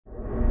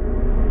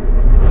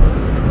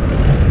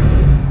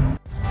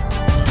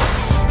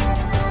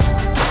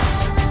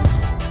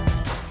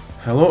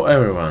Hello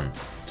everyone!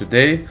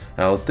 Today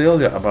I'll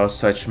tell you about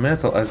such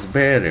metal as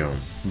barium.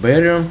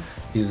 Barium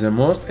is the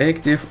most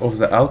active of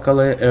the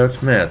alkali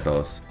earth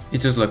metals.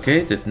 It is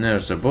located near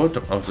the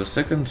bottom of the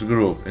second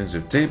group in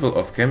the table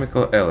of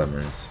chemical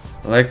elements.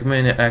 Like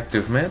many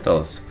active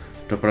metals,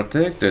 to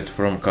protect it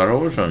from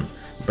corrosion,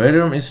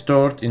 barium is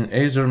stored in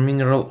either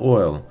mineral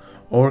oil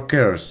or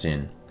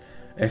kerosene.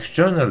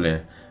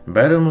 Externally,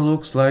 barium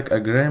looks like a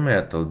gray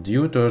metal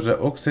due to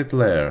the oxide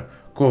layer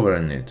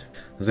covering it.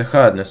 The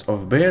hardness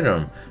of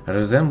barium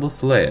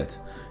resembles lead.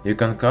 You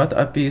can cut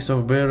a piece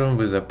of barium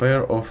with a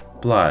pair of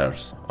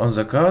pliers. On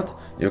the cut,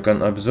 you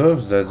can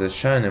observe that the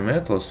shiny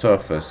metal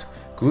surface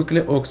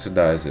quickly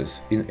oxidizes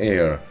in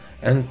air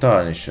and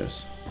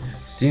tarnishes.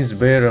 Since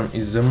barium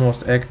is the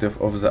most active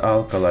of the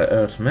alkali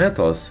earth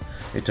metals,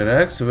 it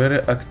reacts very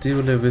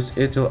actively with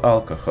ethyl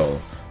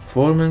alcohol,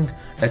 forming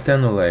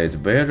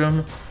attenuated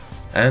barium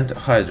and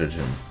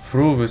hydrogen.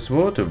 Through this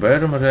water,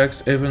 barium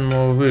reacts even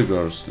more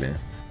vigorously,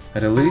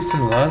 releasing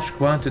large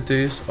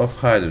quantities of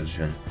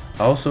hydrogen,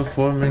 also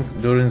forming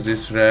during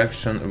this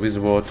reaction with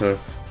water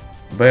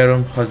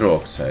barium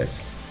hydroxide.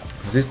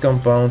 This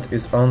compound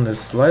is only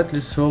slightly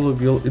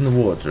soluble in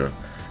water,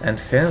 and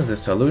hence the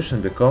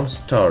solution becomes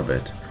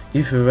turbid.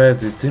 If we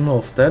add the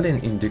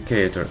dimophthalin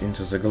indicator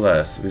into the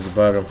glass with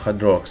barium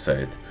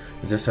hydroxide,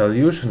 the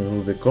solution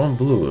will become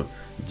blue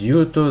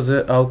due to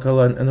the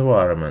alkaline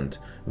environment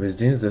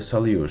within the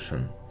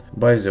solution.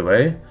 By the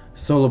way,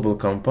 soluble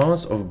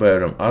compounds of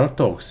barium are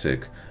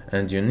toxic,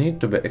 and you need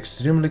to be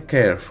extremely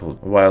careful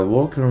while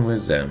working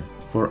with them.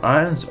 For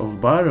ions of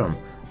barium,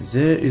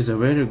 there is a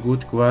very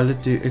good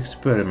quality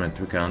experiment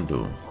we can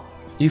do.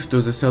 If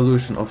to the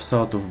solution of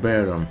salt of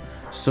barium,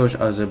 such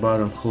as the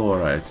barium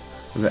chloride,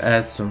 we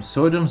add some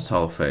sodium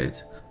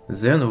sulfate,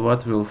 then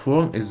what will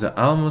form is the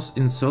almost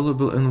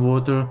insoluble in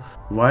water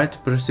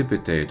white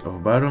precipitate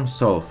of barium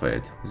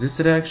sulfate. This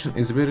reaction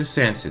is very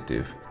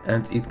sensitive,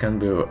 and it can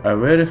be a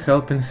very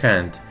helping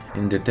hand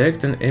in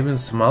detecting even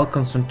small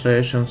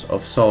concentrations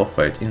of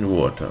sulfate in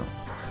water.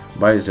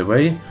 By the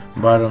way,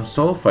 barium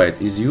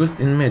sulfate is used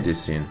in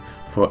medicine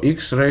for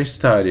X-ray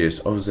studies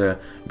of the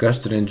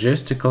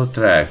gastrointestinal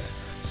tract,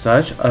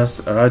 such as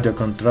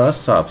radiocontrast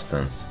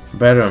substance.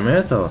 Barium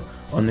metal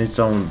on its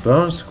own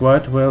burns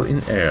quite well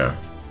in air.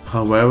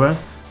 However,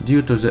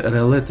 due to the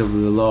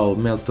relatively low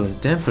melting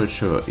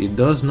temperature, it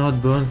does not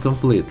burn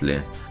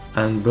completely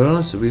and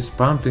burns with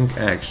pumping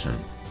action.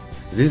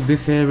 This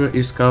behavior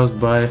is caused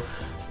by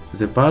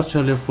the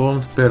partially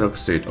formed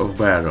peroxide of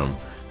barium,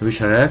 which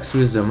reacts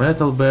with the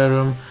metal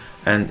barium,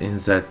 and in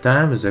that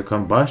time the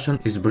combustion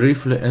is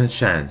briefly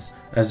enhanced.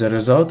 As a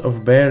result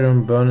of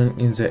barium burning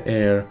in the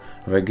air,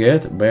 we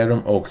get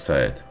barium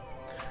oxide.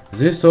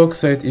 This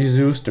oxide is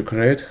used to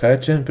create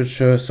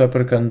high-temperature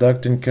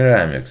superconducting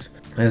ceramics,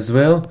 as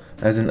well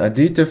as an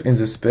additive in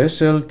the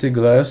specialty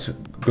glass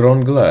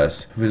ground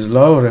glass with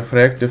low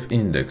refractive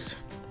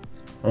index.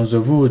 On the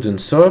wooden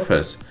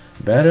surface,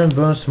 barium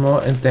burns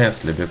more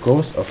intensely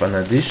because of an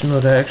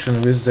additional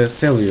reaction with the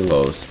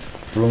cellulose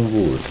from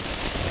wood.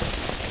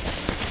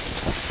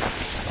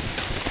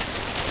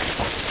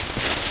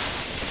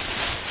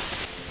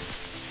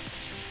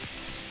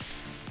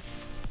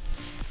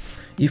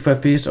 If a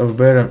piece of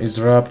barium is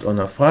rubbed on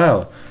a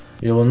file,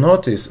 you will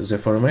notice the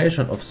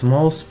formation of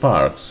small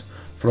sparks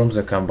from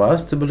the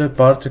combustible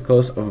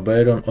particles of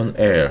barium on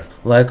air.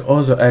 Like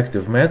other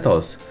active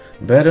metals,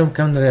 barium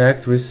can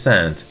react with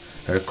sand,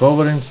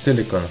 recovering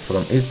silicon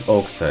from its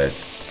oxide.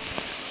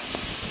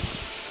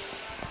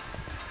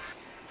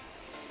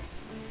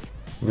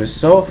 With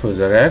sulfur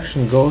the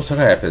reaction goes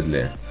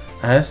rapidly,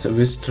 as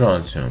with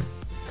strontium.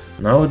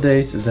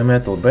 Nowadays the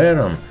metal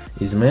barium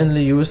is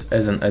mainly used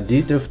as an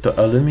additive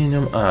to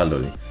aluminum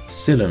alloy,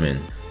 silumin.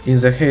 In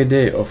the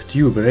heyday of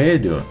tube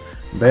radio,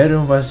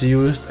 barium was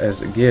used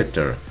as a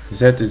getter,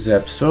 that is the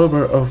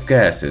absorber of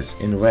gases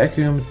in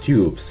vacuum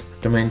tubes,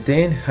 to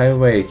maintain high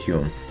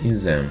vacuum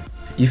in them.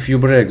 If you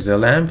break the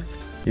lamp,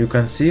 you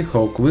can see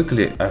how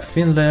quickly a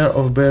thin layer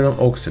of barium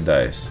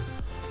oxidizes.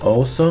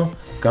 Also,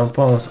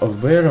 compounds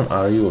of barium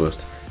are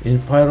used in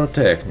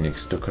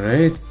pyrotechnics to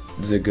create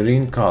the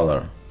green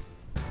color.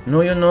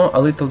 Now you know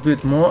a little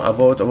bit more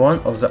about one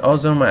of the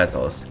other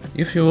metals.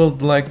 If you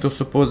would like to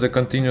support the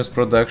continuous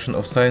production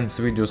of science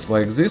videos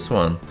like this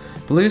one,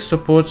 please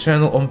support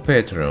channel on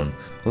Patreon,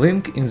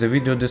 link in the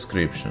video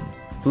description.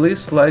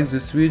 Please like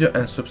this video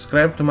and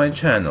subscribe to my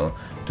channel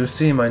to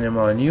see many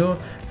more new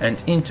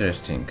and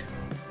interesting